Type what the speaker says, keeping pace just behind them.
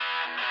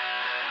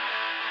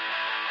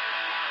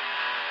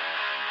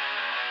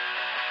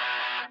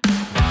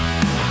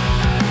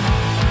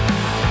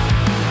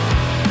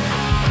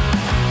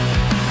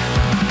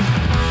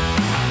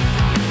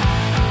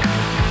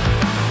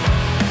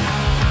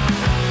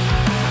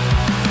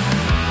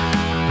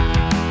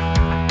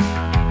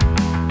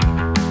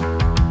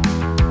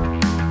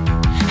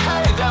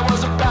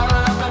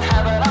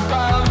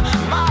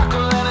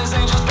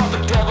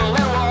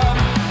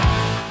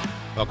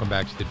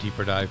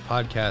I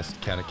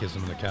podcast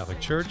Catechism of the Catholic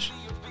Church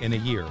in a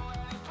year.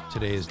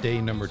 Today is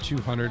day number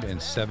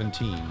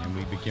 217, and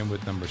we begin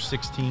with number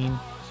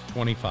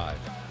 1625.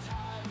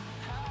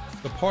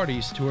 The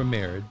parties to a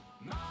marriage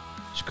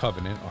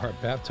covenant are a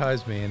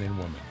baptized man and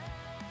woman,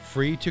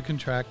 free to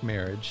contract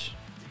marriage,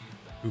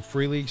 who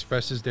freely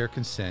expresses their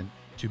consent.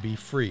 To be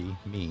free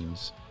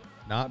means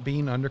not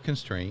being under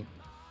constraint,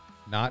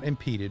 not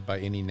impeded by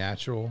any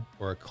natural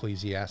or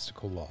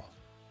ecclesiastical law.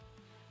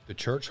 The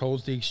Church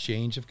holds the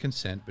exchange of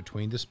consent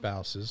between the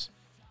spouses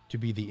to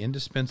be the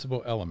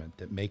indispensable element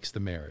that makes the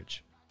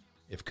marriage.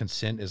 If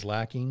consent is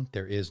lacking,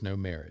 there is no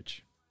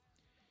marriage.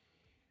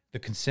 The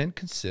consent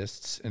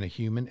consists in a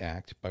human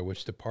act by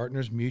which the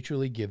partners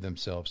mutually give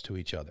themselves to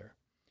each other.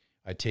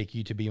 I take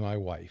you to be my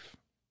wife.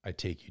 I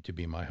take you to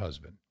be my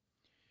husband.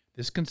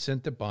 This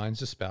consent that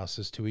binds the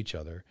spouses to each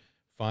other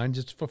finds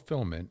its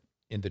fulfillment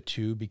in the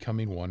two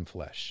becoming one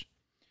flesh.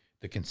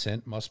 The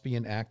consent must be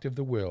an act of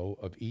the will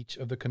of each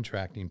of the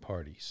contracting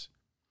parties,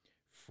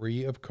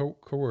 free of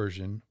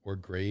coercion or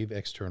grave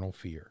external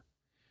fear.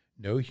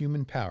 No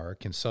human power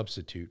can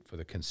substitute for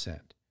the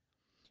consent.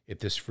 If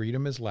this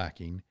freedom is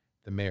lacking,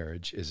 the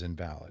marriage is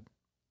invalid.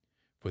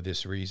 For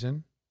this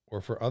reason, or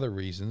for other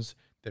reasons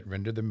that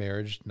render the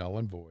marriage null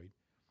and void,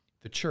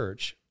 the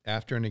Church,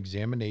 after an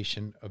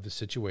examination of the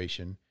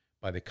situation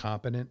by the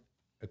competent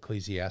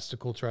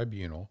ecclesiastical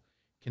tribunal,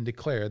 can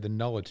declare the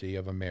nullity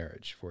of a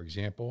marriage, for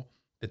example,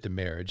 that the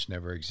marriage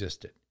never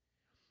existed.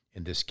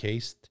 In this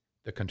case,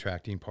 the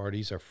contracting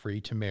parties are free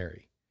to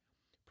marry,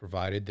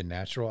 provided the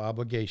natural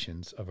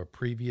obligations of a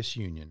previous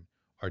union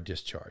are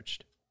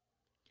discharged.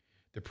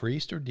 The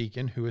priest or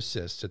deacon who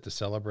assists at the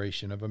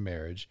celebration of a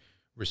marriage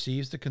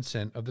receives the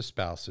consent of the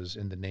spouses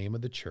in the name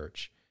of the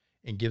Church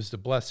and gives the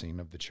blessing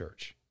of the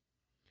Church.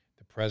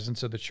 The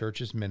presence of the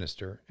Church's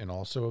minister and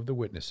also of the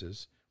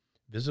witnesses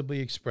visibly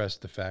express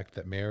the fact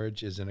that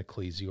marriage is an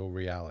ecclesial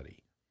reality.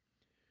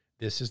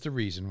 This is the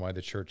reason why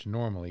the Church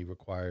normally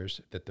requires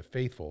that the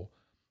faithful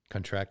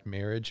contract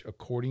marriage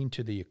according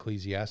to the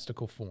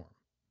ecclesiastical form.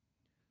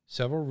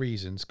 Several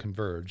reasons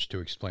converge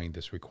to explain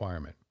this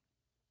requirement.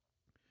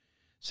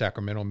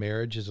 Sacramental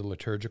marriage is a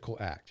liturgical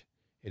act.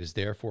 It is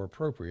therefore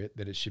appropriate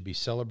that it should be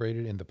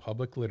celebrated in the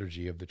public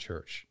liturgy of the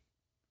Church.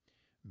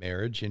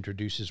 Marriage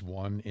introduces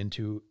one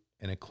into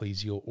an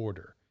ecclesial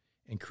order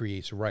and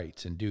creates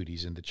rights and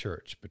duties in the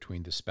Church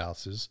between the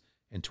spouses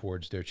and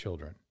towards their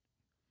children.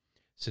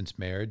 Since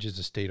marriage is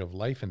a state of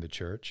life in the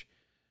Church,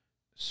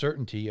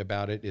 certainty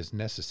about it is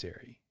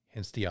necessary,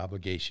 hence the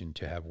obligation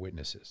to have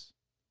witnesses.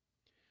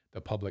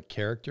 The public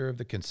character of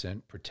the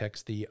consent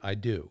protects the I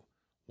do,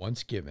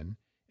 once given,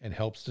 and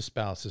helps the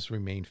spouses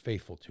remain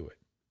faithful to it.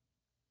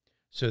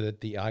 So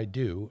that the I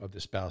do of the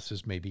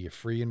spouses may be a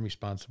free and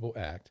responsible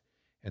act,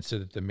 and so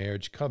that the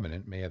marriage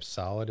covenant may have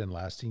solid and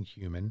lasting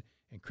human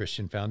and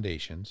Christian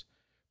foundations,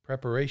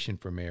 preparation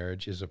for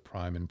marriage is of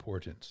prime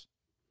importance.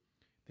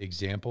 The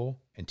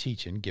example and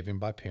teaching given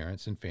by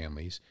parents and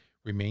families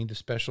remain the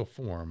special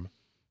form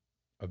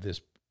of this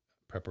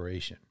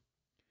preparation.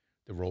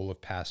 The role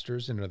of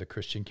pastors and of the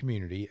Christian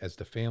community as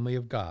the family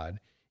of God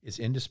is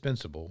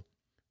indispensable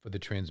for the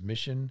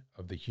transmission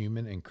of the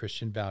human and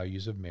Christian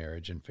values of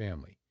marriage and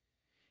family,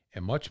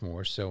 and much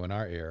more so in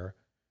our era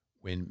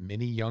when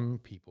many young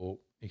people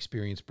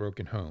experience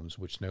broken homes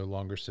which no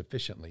longer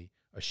sufficiently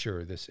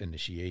assure this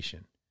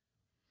initiation.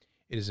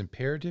 It is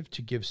imperative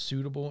to give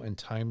suitable and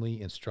timely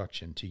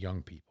instruction to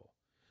young people,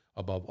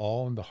 above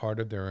all in the heart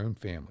of their own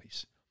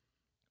families,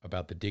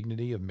 about the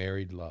dignity of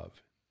married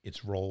love,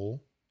 its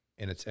role,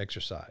 and its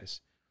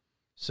exercise,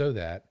 so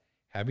that,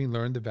 having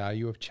learned the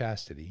value of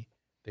chastity,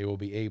 they will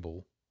be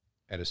able,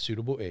 at a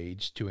suitable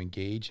age, to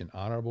engage in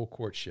honorable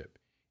courtship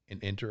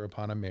and enter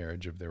upon a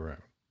marriage of their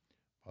own.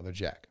 Father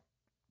Jack.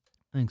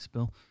 Thanks,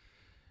 Bill.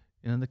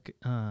 You know,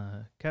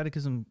 the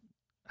Catechism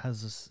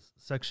has this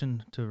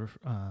section to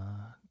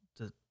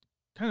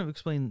kind of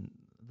explain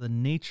the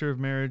nature of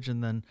marriage,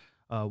 and then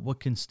what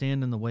can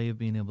stand in the way of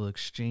being able to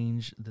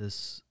exchange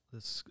this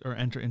or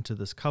enter into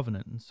this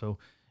covenant. And so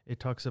it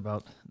talks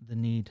about the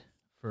need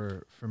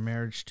for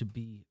marriage to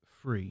be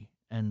free,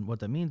 and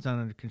what that means, not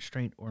under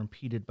constraint or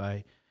impeded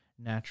by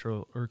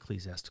natural or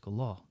ecclesiastical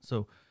law.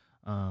 So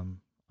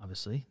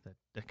obviously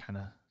that kind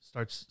of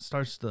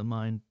starts the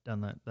mind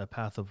down that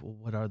path of, well,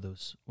 what are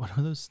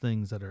those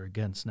things that are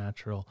against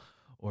natural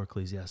or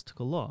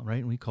ecclesiastical law, right?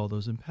 And we call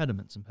those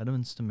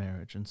impediments to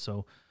marriage. And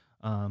so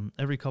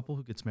every couple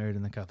who gets married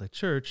in the Catholic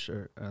Church,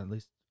 or at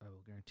least I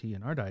will guarantee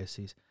in our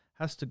diocese,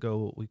 has to go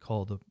what we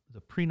call the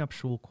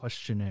prenuptial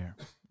questionnaire,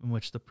 in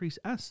which the priest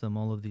asks them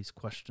all of these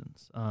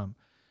questions.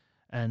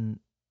 And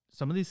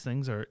some of these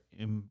things are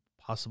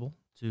impossible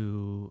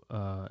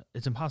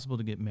it's impossible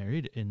to get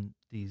married in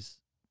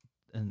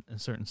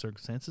certain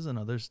circumstances, and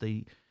others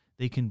they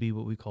can be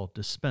what we call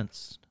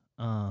dispensed.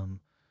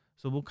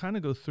 So we'll kind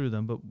of go through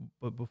them,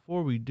 but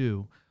before we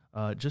do,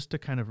 just to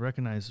kind of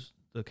recognize,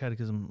 the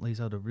Catechism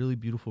lays out a really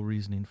beautiful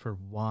reasoning for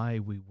why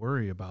we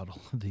worry about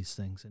all of these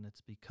things, and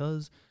it's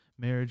because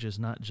marriage is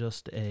not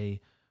just a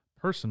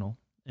personal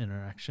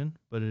interaction,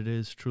 but it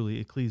is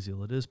truly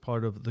ecclesial. It is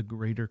part of the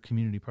greater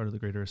community, part of the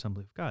greater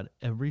assembly of God.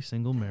 Every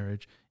single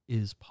marriage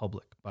is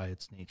public by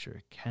its nature.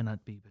 It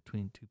cannot be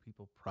between two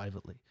people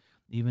privately,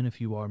 even if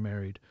you are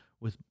married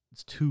with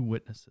two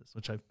witnesses,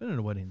 which I've been at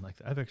a wedding like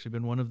that. I've actually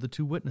been one of the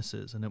two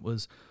witnesses, and it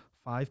was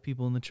 5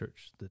 people in the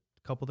church, the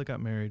couple that got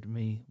married,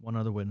 me, one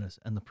other witness,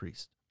 and the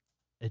priest.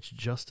 It's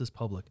just as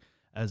public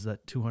as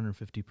that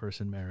 250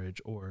 person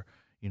marriage or,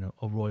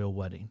 a royal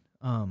wedding.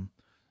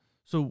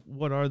 So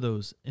what are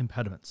those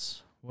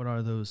impediments? What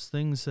are those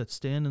things that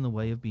stand in the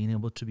way of being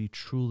able to be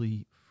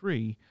truly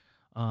free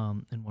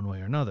in one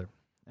way or another?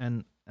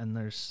 And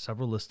there's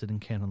several listed in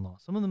canon law.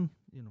 Some of them,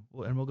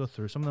 and we'll go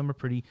through. Some of them are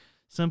pretty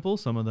simple.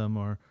 Some of them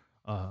are,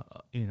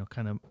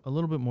 kind of a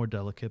little bit more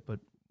delicate, but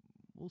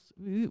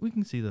we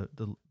can see the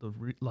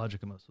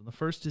logic of most of them. The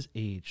first is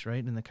age,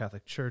 right? In the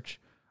Catholic Church,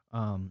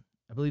 I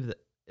believe that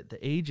the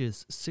age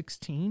is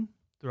 16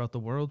 throughout the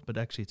world, but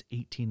actually it's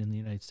 18 in the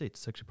United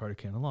States. It's actually part of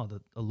canon law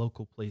that a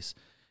local place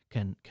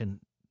can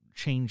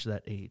change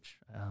that age.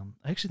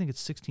 I actually think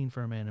it's 16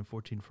 for a man and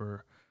 14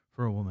 for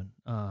a woman.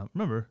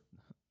 Remember,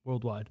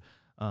 worldwide,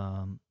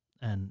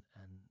 and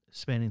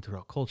spanning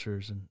throughout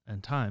cultures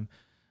and time.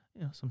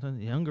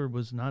 Sometimes younger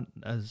was not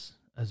as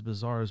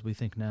bizarre as we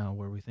think now,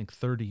 where we think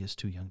 30 is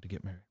too young to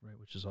get married, right?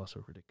 Which is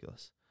also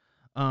ridiculous.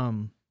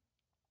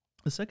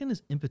 The second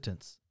is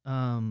impotence,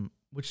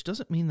 which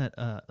doesn't mean that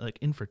like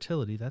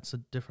infertility. That's a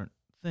different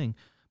thing,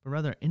 but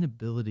rather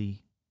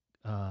inability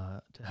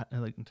to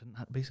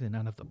basically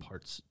not have the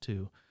parts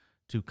to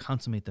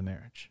consummate the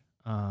marriage.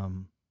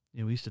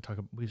 We used to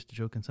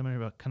joke in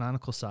seminary about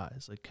canonical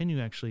size. Like, can you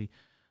actually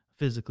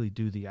physically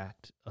do the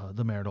act,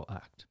 the marital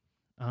act?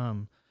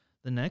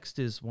 The next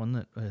is one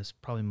that is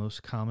probably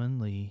most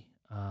commonly,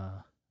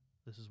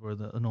 this is where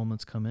the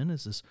annulments come in,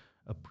 is this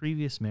a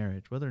previous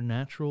marriage, whether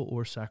natural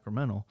or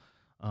sacramental.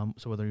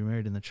 So whether you're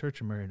married in the church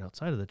or married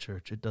outside of the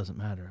church, it doesn't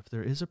matter. If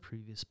there is a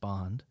previous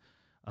bond,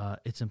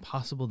 it's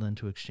impossible then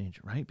to exchange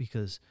it, right?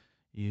 Because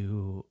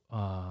you've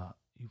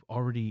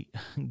already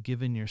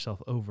given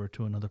yourself over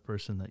to another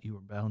person that you were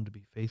bound to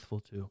be faithful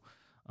to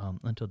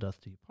until death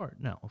do you part.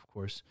 Now, of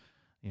course,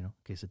 in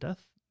case of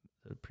death,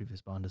 the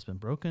previous bond has been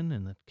broken.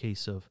 In the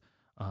case of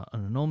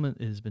an annulment,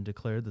 it has been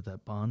declared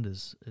that bond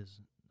is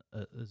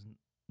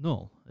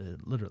null.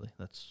 Literally,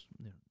 that's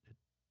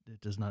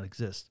it does not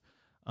exist.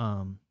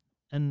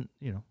 And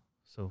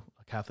so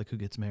a Catholic who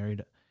gets married,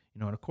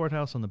 at a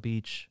courthouse, on the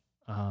beach,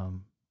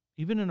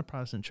 even in a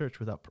Protestant church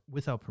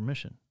without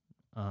permission,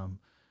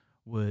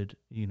 would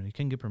you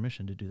can get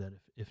permission to do that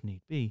if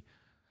need be.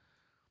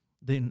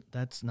 Then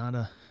that's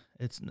not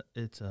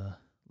it's a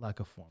lack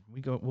of form.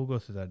 We'll go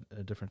through that at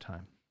a different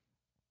time.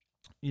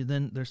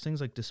 Then there's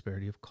things like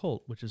disparity of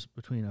cult, which is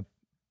between a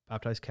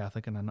baptized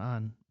Catholic and a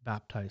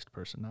non-baptized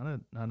person,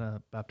 not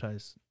a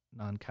baptized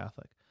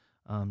non-Catholic.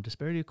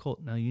 Disparity of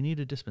cult. Now, you need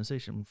a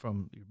dispensation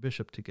from your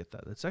bishop to get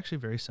that. It's actually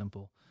very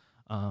simple,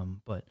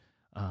 but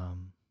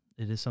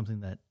it is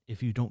something that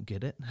if you don't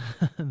get it,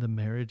 the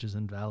marriage is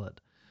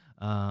invalid,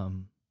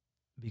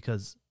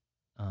 because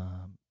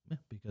the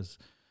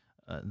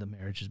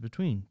marriage is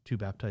between two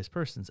baptized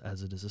persons,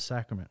 as it is a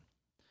sacrament.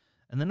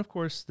 And then, of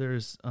course,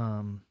 there's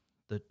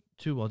the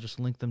two. I'll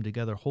just link them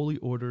together: holy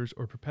orders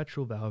or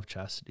perpetual vow of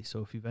chastity. So,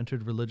 if you've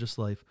entered religious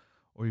life,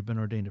 or you've been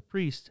ordained a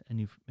priest and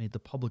you've made the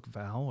public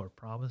vow or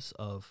promise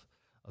of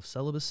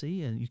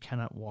celibacy, and you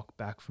cannot walk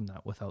back from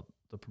that without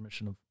the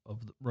permission of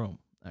Rome.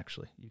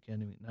 Actually, you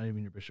can't not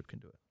even your bishop can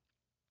do it.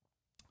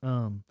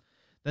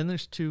 Then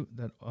there's two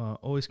that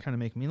always kind of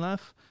make me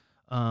laugh,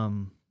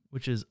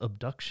 which is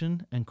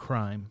abduction and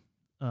crime.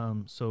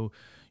 So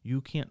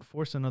you can't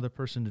force another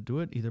person to do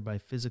it either by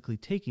physically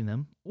taking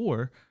them,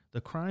 or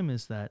the crime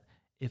is that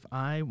if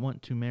I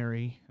want to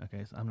marry,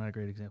 okay, so I'm not a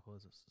great example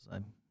of this,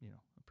 I'm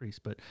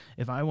priest, but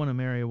if I want to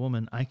marry a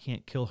woman, I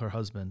can't kill her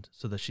husband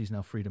so that she's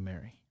now free to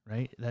marry,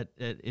 right? That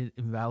it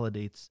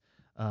invalidates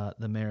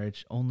the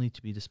marriage, only to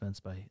be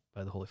dispensed by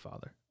the Holy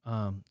Father.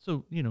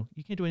 So you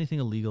can't do anything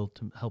illegal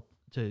to help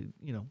to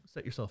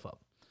set yourself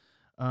up.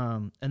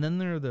 And then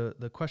there are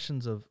the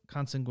questions of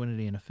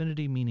consanguinity and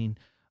affinity, meaning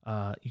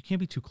you can't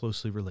be too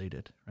closely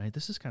related, right?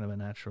 This is kind of a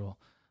natural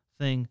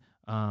thing,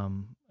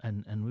 and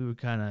we would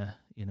kind of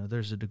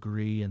there's a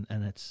degree and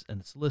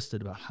it's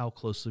listed about how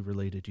closely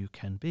related you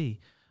can be.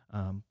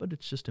 But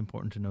it's just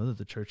important to know that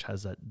the church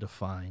has that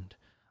defined.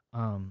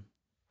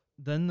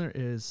 Then there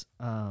is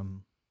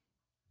and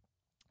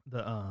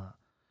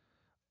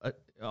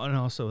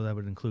also that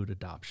would include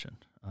adoption.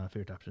 If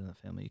you're adopted in the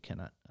family, you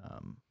cannot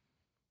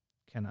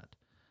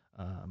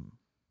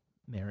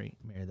marry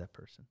that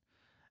person.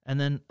 And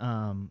then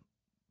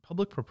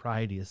public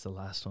propriety is the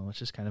last one,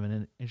 which is kind of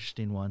an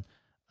interesting one.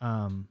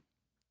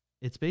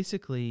 It's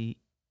basically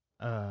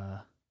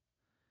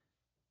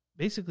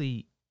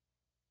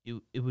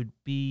it would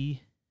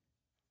be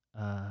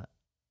a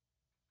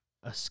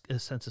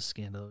sense of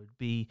scandal. It would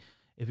be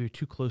if you're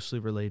too closely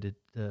related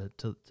to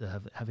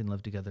having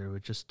lived together. It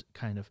would just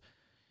kind of,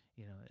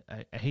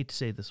 I hate to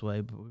say it this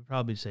way, but we'd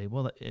probably say,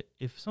 well,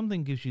 if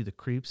something gives you the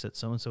creeps that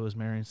so-and-so is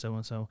marrying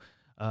so-and-so,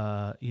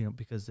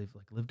 because they've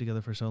like lived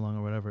together for so long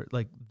or whatever.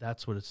 Like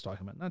that's what it's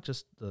talking about. Not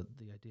just the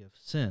idea of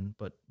sin,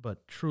 but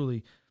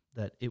truly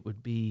that it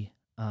would be,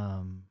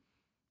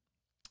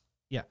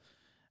 it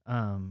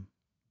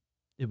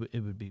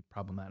would be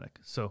problematic.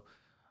 So,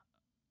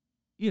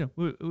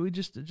 we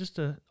just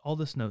all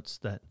this notes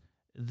that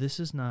this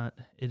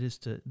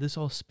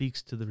all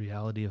speaks to the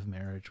reality of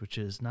marriage, which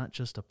is not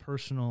just a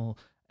personal,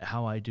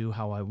 how I do,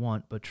 how I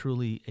want, but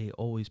truly a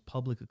always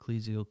public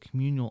ecclesial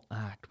communal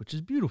act, which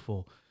is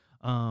beautiful.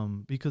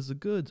 Because the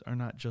goods are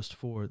not just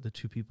for the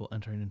two people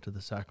entering into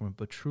the sacrament,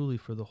 but truly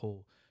for the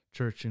whole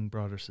church and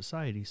broader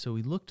society. So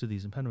we look to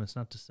these impediments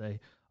not to say,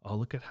 oh,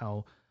 look at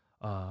how,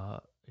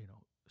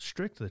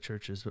 strict the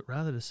church is, but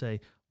rather to say,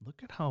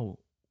 look at how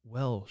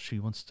well she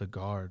wants to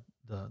guard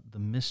the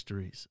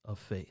mysteries of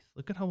faith.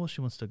 Look at how well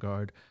she wants to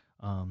guard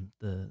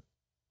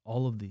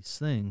all of these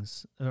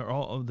things, or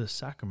all of the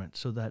sacrament,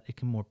 so that it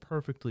can more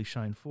perfectly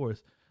shine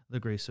forth the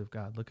grace of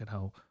God. Look at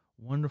how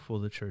wonderful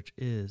the church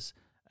is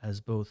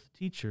as both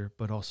teacher,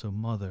 but also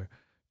mother,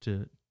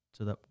 so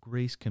that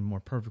grace can more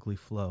perfectly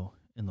flow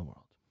in the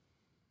world.